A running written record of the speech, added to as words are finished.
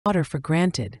water for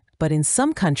granted, but in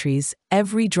some countries,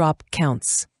 every drop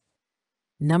counts.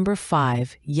 Number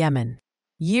 5, Yemen.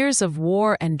 Years of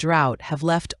war and drought have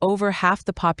left over half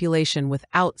the population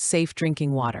without safe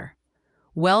drinking water.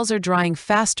 Wells are drying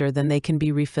faster than they can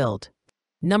be refilled.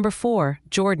 Number 4,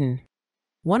 Jordan.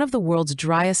 One of the world's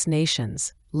driest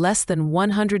nations, less than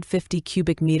 150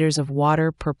 cubic meters of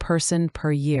water per person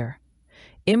per year.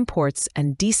 Imports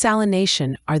and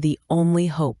desalination are the only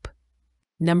hope.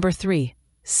 Number 3,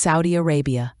 Saudi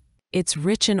Arabia. It's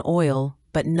rich in oil,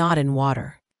 but not in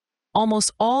water.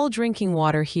 Almost all drinking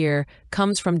water here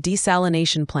comes from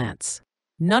desalination plants.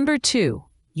 Number 2,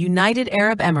 United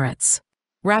Arab Emirates.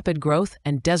 Rapid growth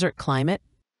and desert climate.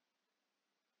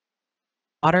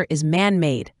 Water is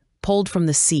man-made, pulled from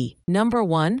the sea. Number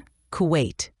 1,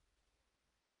 Kuwait.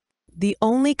 The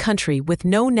only country with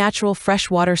no natural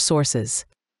freshwater sources.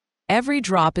 Every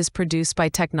drop is produced by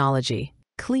technology.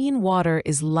 Clean water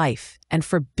is life, and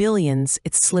for billions,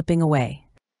 it's slipping away.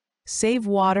 Save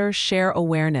water, share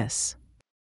awareness.